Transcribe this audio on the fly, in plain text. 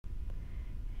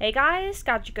Hey guys,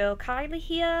 GadgetGirlKylie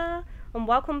here, and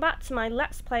welcome back to my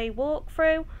Let's Play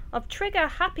walkthrough of Trigger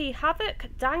Happy Havoc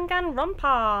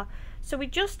Danganronpa. So we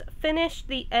just finished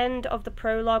the end of the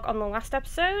prologue on the last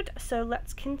episode, so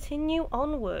let's continue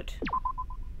onward.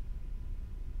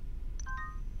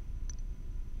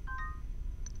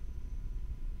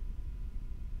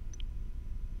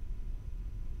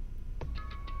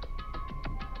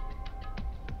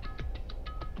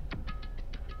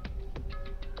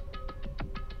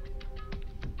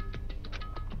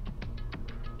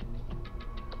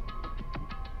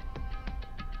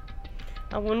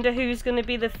 I wonder who's going to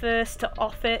be the first to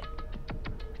off it.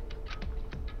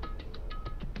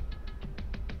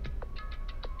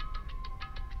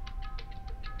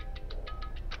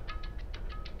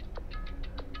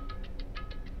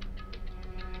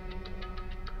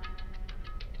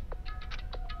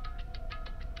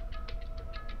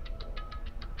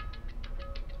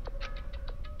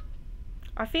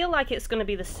 I feel like it's going to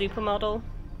be the supermodel.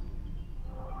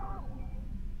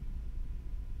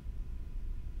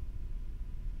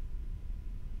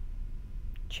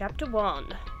 Chapter 1.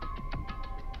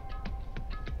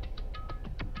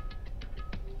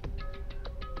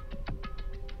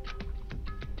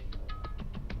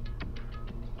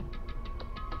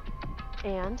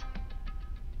 And?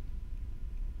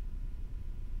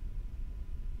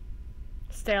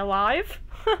 Stay alive?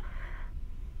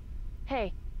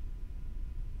 Hey.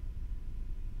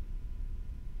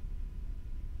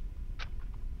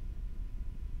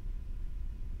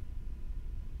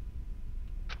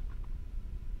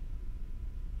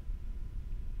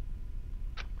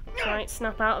 Right,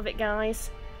 snap out of it,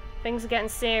 guys. Things are getting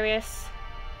serious.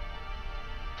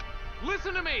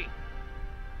 Listen to me!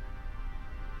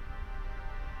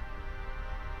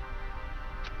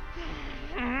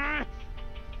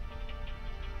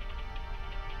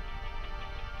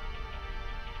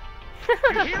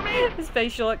 You hear me? His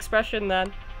facial expression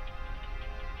then.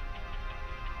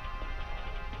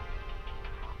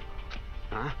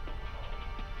 Huh?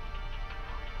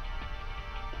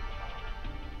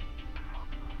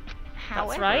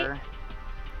 That's right.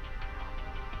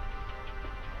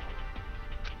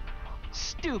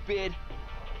 Stupid.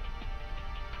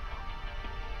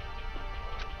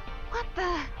 What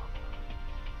the?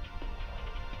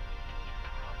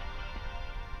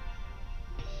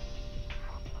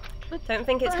 Don't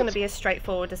think it's going to be as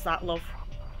straightforward as that, love.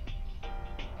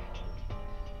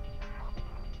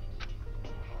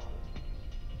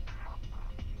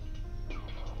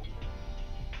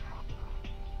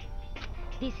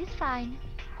 This is fine.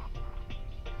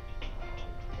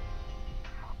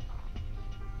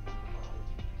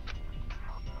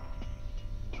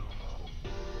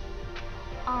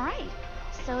 All right.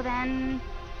 So then...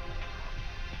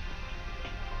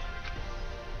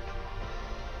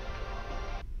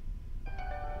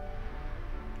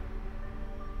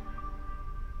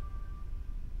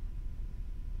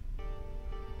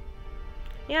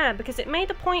 Yeah, because it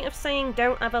made a point of saying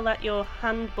don't ever let your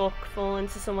handbook fall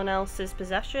into someone else's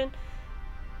possession.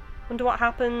 Wonder what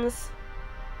happens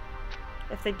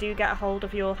if they do get a hold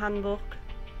of your handbook.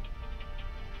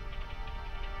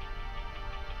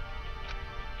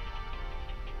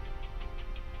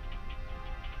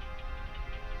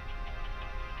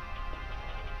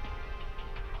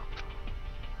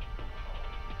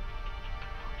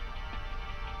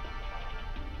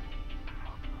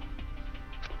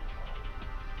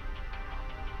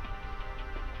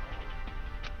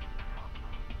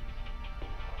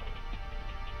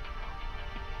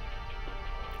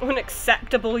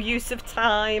 Unacceptable use of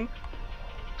time.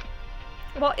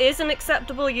 What is an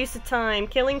acceptable use of time?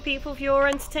 Killing people for your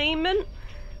entertainment?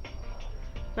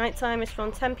 Nighttime is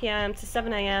from 10 PM to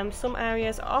 7 AM. Some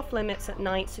areas are off limits at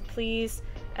night, so please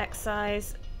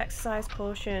exercise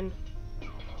caution.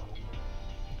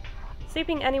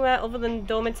 Sleeping anywhere other than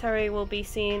dormitory will be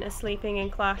seen as sleeping in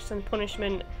class and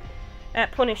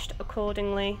punished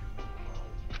accordingly.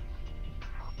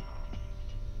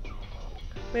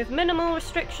 With minimal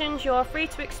restrictions, you are free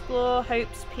to explore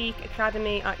Hope's Peak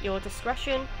Academy at your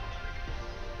discretion.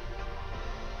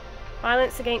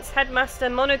 Violence against Headmaster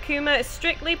Monokuma is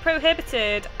strictly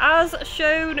prohibited, as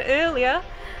shown earlier,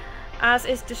 as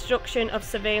is destruction of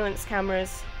surveillance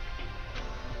cameras.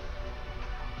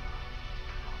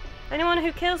 Anyone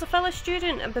who kills a fellow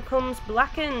student and becomes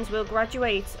blackened will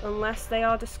graduate unless they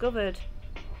are discovered.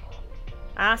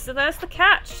 Ah, so there's the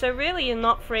catch. So really you're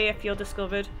not free if you're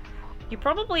discovered. You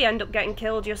probably end up getting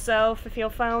killed yourself if you're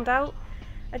found out.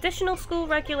 Additional school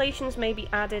regulations may be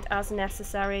added as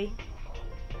necessary.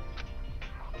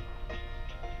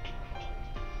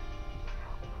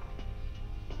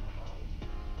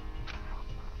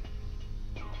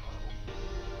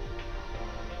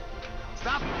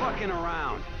 Stop fucking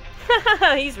around.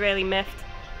 He's really miffed.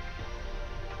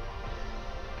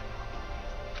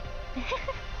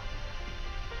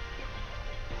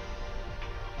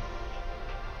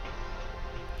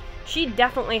 She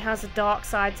definitely has a dark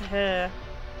side to her.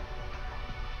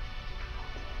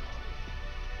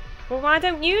 Well, why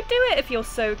don't you do it if you're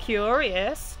so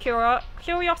curious?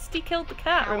 Curiosity killed the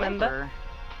cat, remember? However,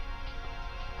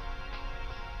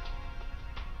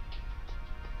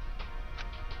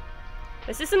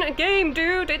 This isn't a game,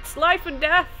 dude. It's life and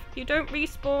death. You don't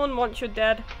respawn once you're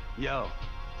dead. Yo.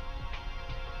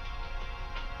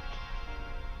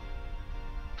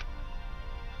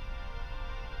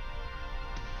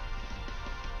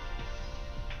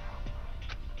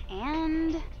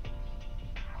 And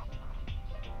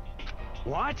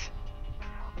What?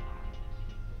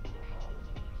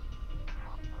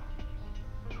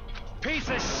 Piece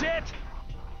of shit!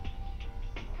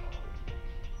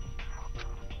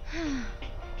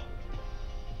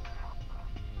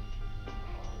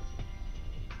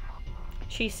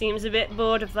 She seems a bit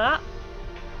bored of that.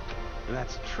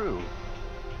 That's true.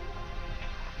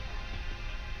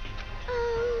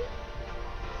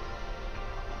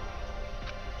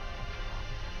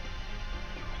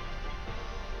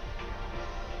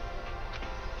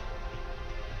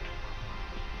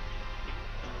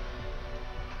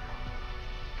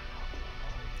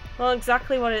 Well,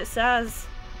 exactly what it says.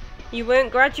 You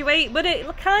won't graduate, but it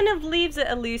kind of leaves it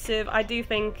elusive. I do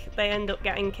think they end up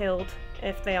getting killed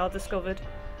if they are discovered.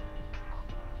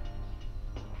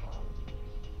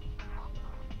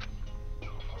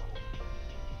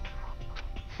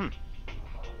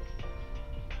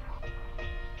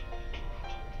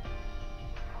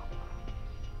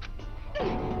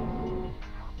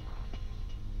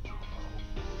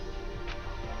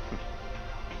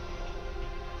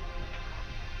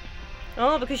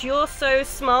 Oh, because you're so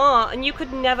smart and you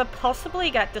could never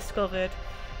possibly get discovered.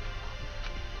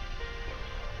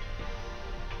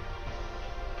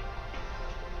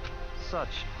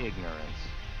 such ignorance.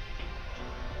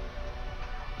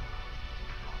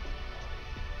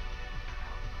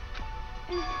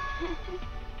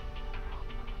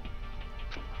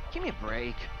 Give me a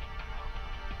break.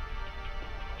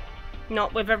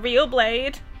 Not with a real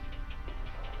blade.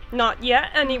 Not yet,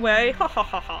 anyway. Ha ha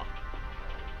ha ha.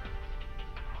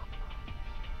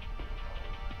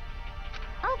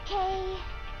 Okay.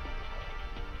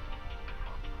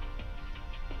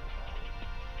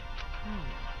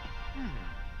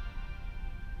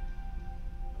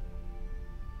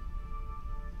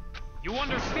 You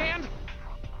understand?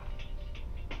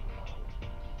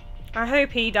 I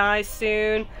hope he dies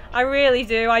soon. I really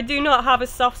do. I do not have a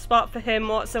soft spot for him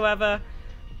whatsoever.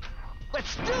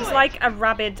 Let's do He's it! like a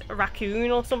rabid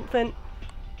raccoon or something.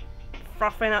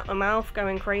 Frothing at the mouth,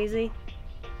 going crazy.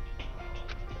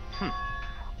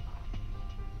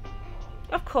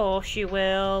 Of course you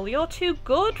will. You're too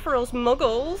good for us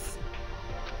muggles.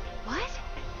 What?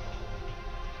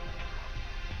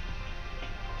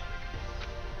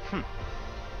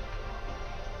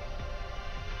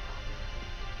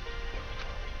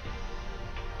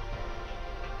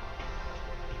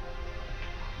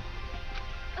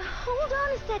 Hold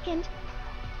on a second.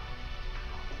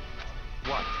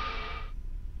 What?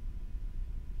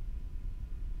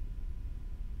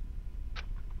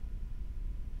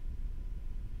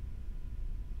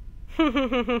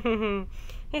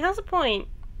 He has a point.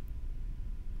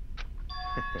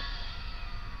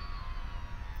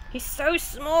 He's so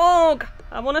smug.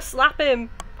 I want to slap him.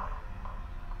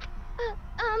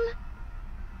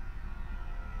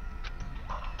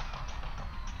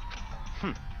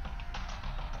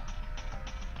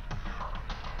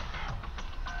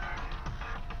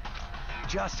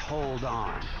 Just hold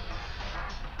on.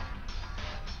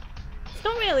 It's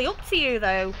not really up to you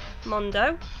though,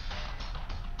 Mondo.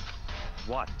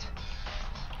 What?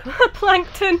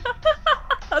 Plankton.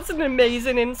 That's an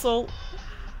amazing insult.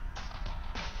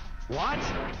 What?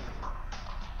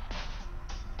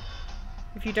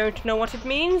 If you don't know what it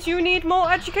means, you need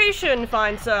more education,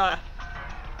 fine sir.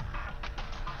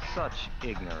 Such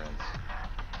ignorance.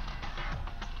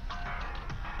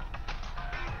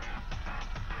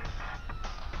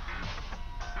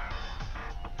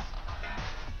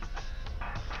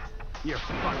 You're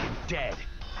fucking dead.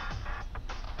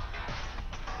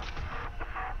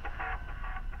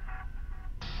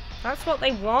 That's what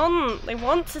they want. They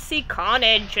want to see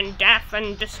carnage and death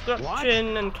and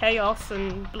destruction and chaos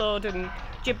and blood and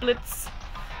giblets.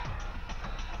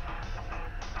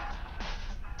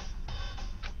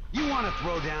 You want to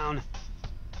throw down?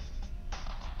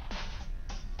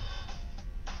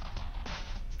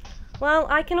 Well,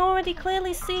 I can already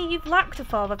clearly see you've lacked a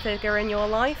father figure in your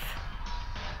life.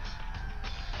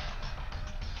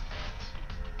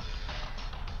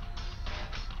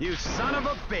 You son of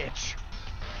a bitch!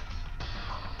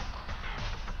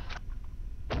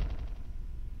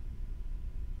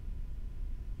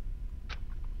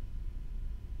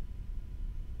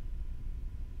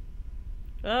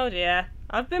 Oh dear,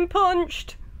 I've been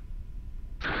punched!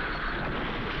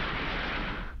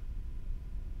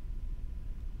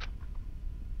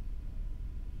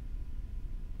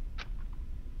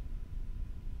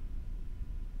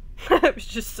 It was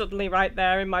just suddenly right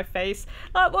there in my face.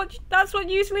 That's what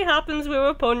usually happens with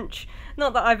a punch.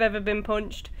 Not that I've ever been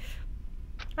punched.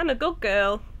 I'm a good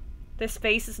girl. This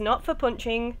face is not for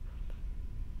punching.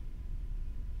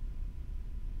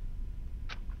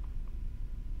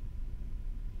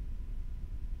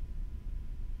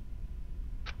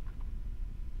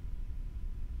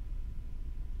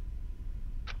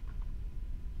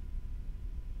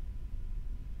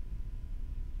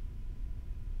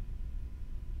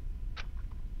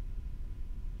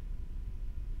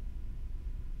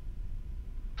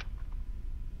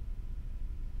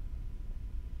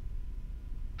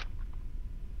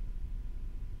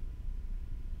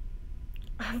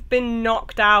 I've been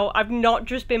knocked out. I've not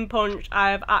just been punched,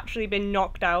 I have actually been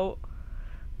knocked out.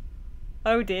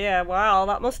 Oh dear, wow,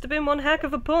 that must have been one heck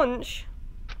of a punch.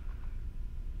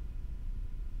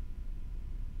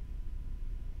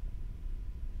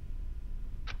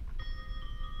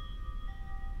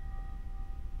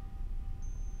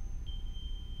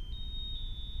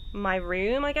 My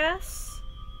room, I guess?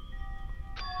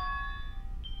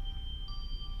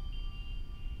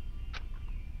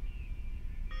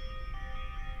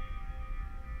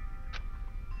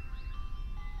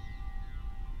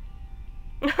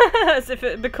 As if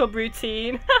it had become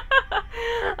routine.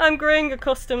 I'm growing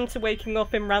accustomed to waking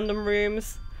up in random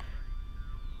rooms.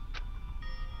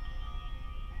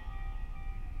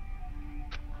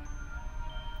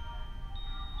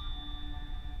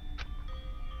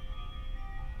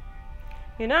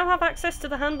 You now have access to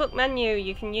the handbook menu.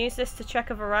 You can use this to check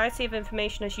a variety of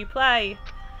information as you play.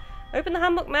 Open the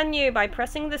handbook menu by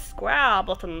pressing the square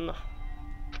button.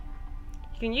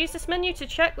 You can use this menu to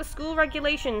check the school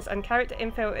regulations and character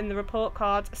info in the report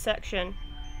cards section.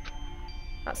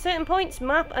 At certain points,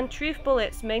 map and truth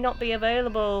bullets may not be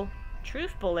available.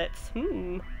 Truth bullets?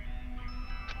 You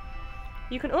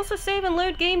can also save and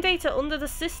load game data under the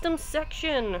system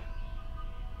section.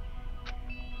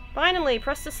 Finally,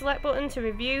 press the select button to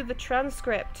review the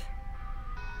transcript.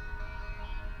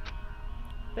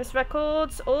 This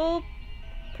records all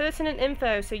pertinent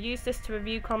info, so use this to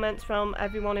review comments from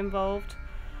everyone involved.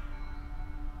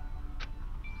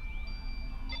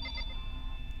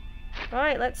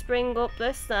 Right, let's bring up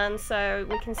this then, so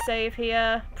we can save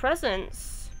here.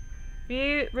 Presents.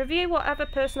 Review whatever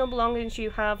personal belongings you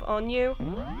have on you.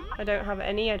 I don't have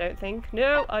any, I don't think.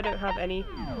 No, I don't have any.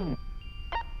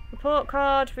 Report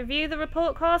card. Review the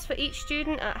report cards for each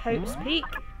student at Hope's Peak.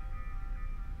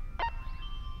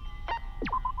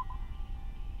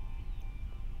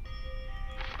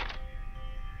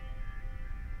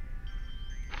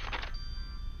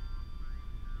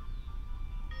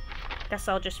 Guess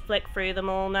I'll just flick through them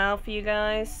all now for you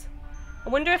guys. I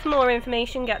wonder if more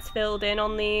information gets filled in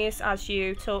on these as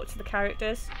you talk to the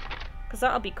characters, because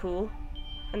that'll be cool.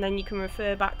 And then you can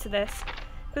refer back to this.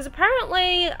 Because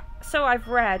apparently, so I've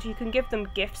read, you can give them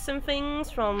gifts and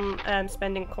things from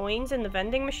spending coins in the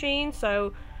vending machine,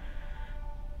 so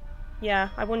yeah,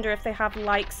 I wonder if they have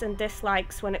likes and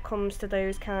dislikes when it comes to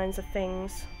those kinds of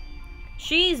things.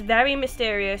 She's very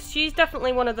mysterious. She's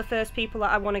definitely one of the first people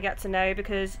that I want to get to know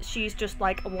because she's just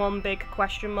like one big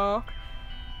question mark.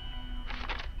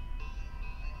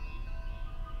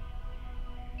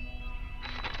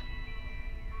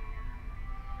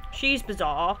 She's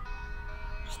bizarre.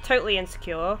 She's totally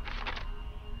insecure.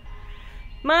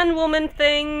 Man-woman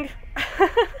thing.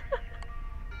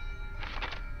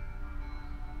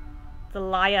 The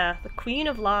liar. The queen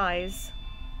of lies.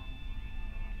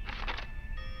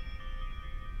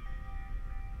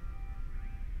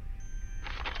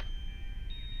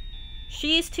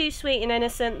 She's too sweet and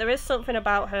innocent. There is something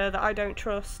about her that I don't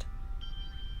trust.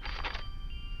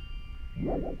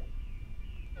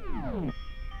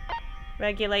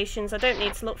 Regulations. I don't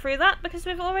need to look through that because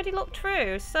we've already looked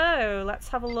through. So, let's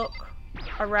have a look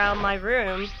around my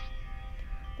room.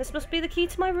 This must be the key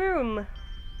to my room.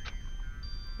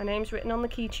 My name's written on the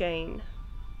keychain.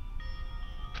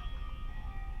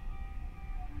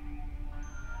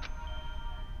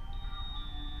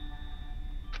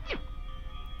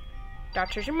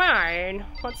 Doctors are mine.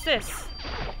 What's this?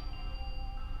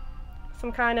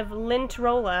 Some kind of lint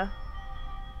roller.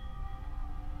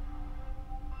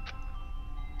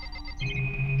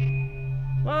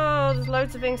 Whoa, there's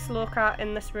loads of things to look at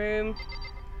in this room.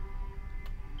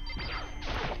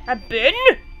 A bin?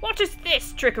 What is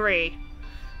this trickery?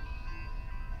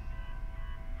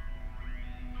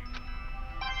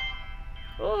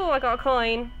 Oh, I got a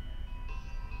coin.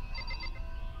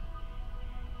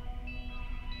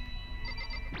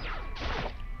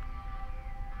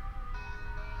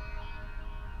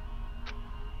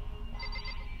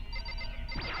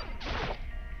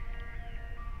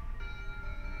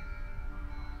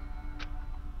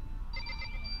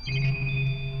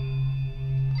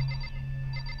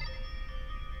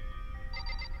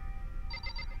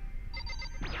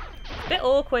 Bit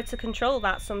awkward to control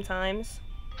that sometimes.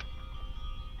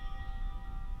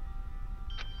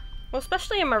 Well,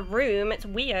 especially in my room, it's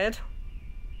weird.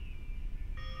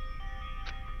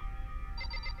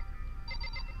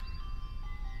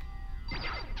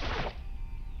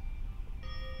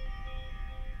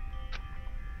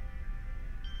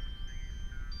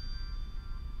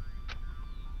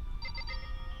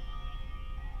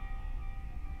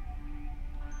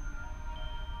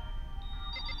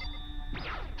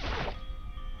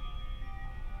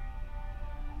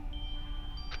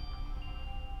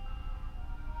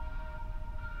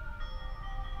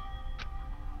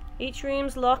 Each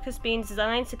room's lock has been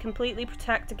designed to completely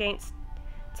protect against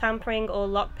tampering or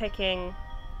lockpicking.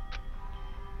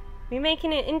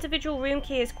 Remaking an individual room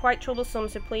key is quite troublesome,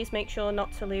 so please make sure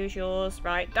not to lose yours.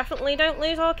 Right, definitely don't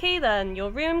lose our key then.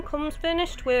 Your room comes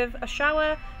finished with a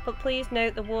shower, but please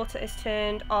note the water is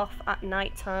turned off at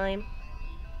night time.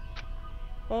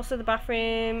 Also, the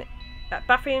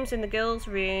bathrooms in the girls'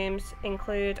 rooms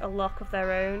include a lock of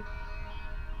their own.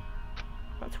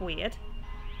 That's weird.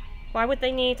 Why would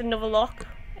they need another lock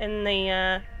in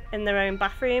their own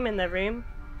bathroom, in their room?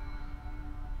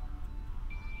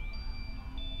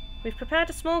 We've prepared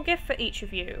a small gift for each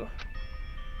of you.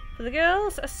 For the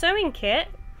girls, a sewing kit.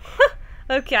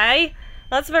 Okay,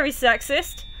 that's very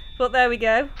sexist, but there we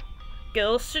go.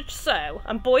 Girls should sew,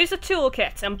 and boys a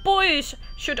toolkit, and boys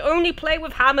should only play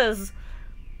with hammers.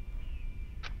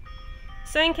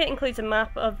 Sewing kit includes a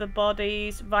map of the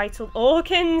body's vital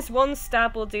organs. One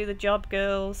stab will do the job,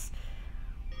 girls.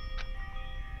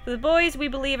 For the boys, we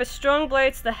believe a strong blow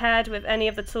to the head with any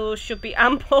of the tools should be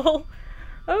ample.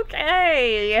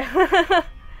 Okay.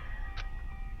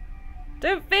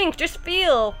 Don't think, just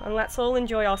feel, and let's all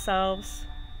enjoy ourselves.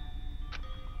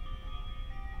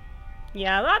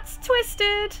 Yeah, that's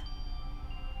twisted.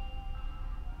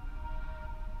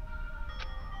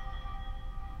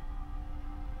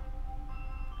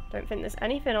 Don't think there's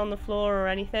anything on the floor or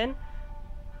anything.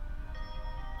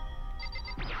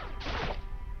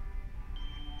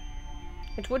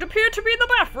 It would appear to be the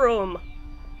bathroom.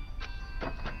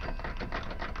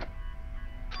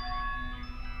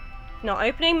 Not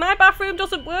opening my bathroom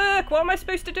doesn't work. What am I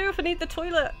supposed to do if I need the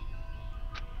toilet?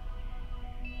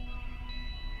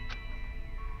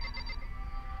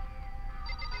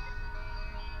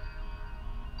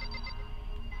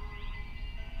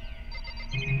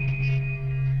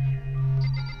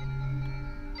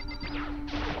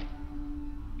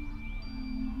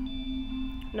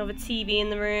 Another TV in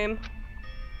the room.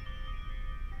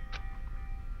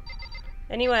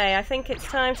 Anyway, I think it's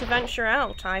time to venture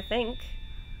out, I think.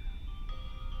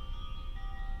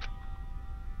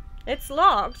 It's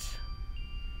locked.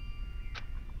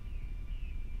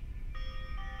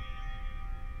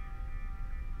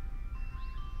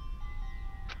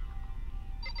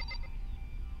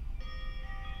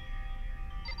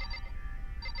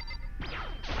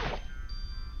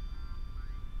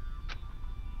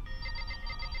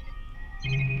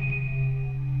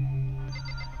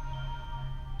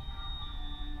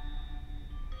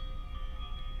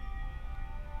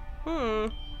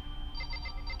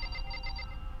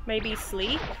 Maybe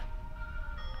sleep?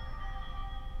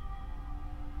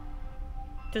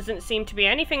 Doesn't seem to be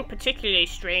anything particularly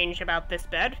strange about this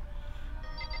bed.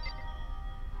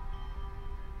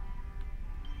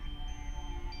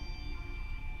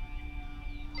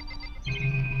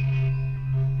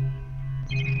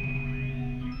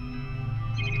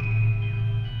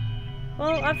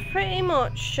 Well, I've pretty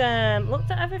much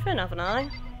looked at everything, haven't I?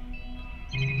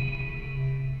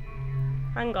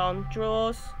 Hang on,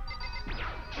 drawers.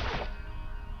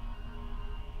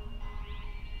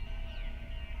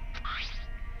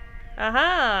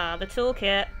 Aha! The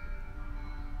toolkit.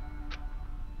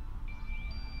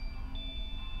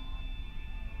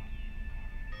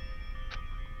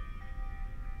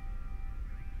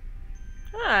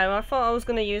 Oh, I thought I was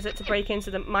going to use it to break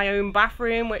into my own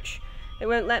bathroom, which it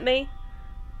won't let me.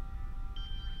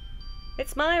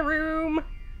 It's my room!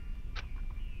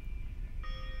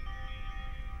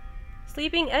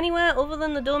 Sleeping anywhere other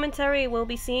than the dormitory will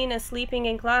be seen as sleeping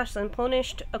in class and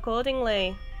punished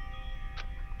accordingly.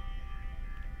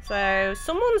 So,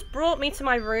 someone's brought me to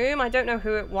my room. I don't know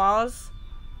who it was.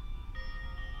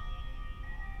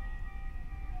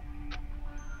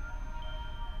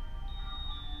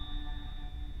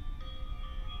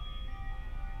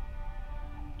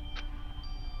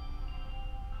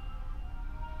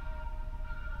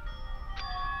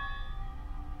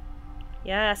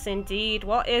 Yes, indeed.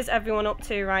 What is everyone up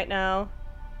to right now?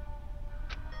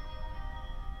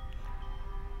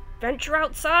 Venture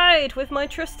outside with my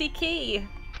trusty key.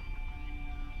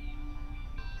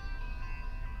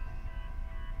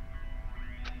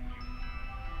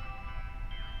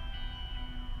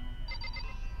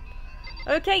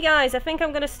 Okay guys, I think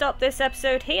I'm going to stop this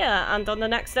episode here, and on the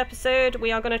next episode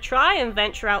we are going to try and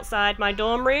venture outside my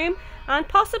dorm room and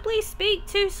possibly speak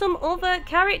to some other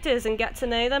characters and get to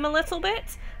know them a little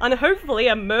bit. And hopefully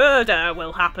a murder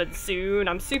will happen soon.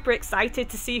 I'm super excited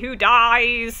to see who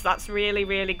dies. That's really,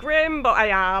 really grim, but I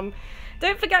am.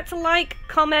 Don't forget to like,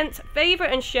 comment,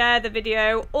 favourite and share the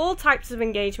video. All types of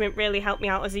engagement really help me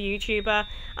out as a YouTuber.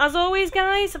 As always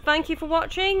guys, thank you for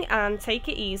watching and take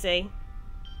it easy.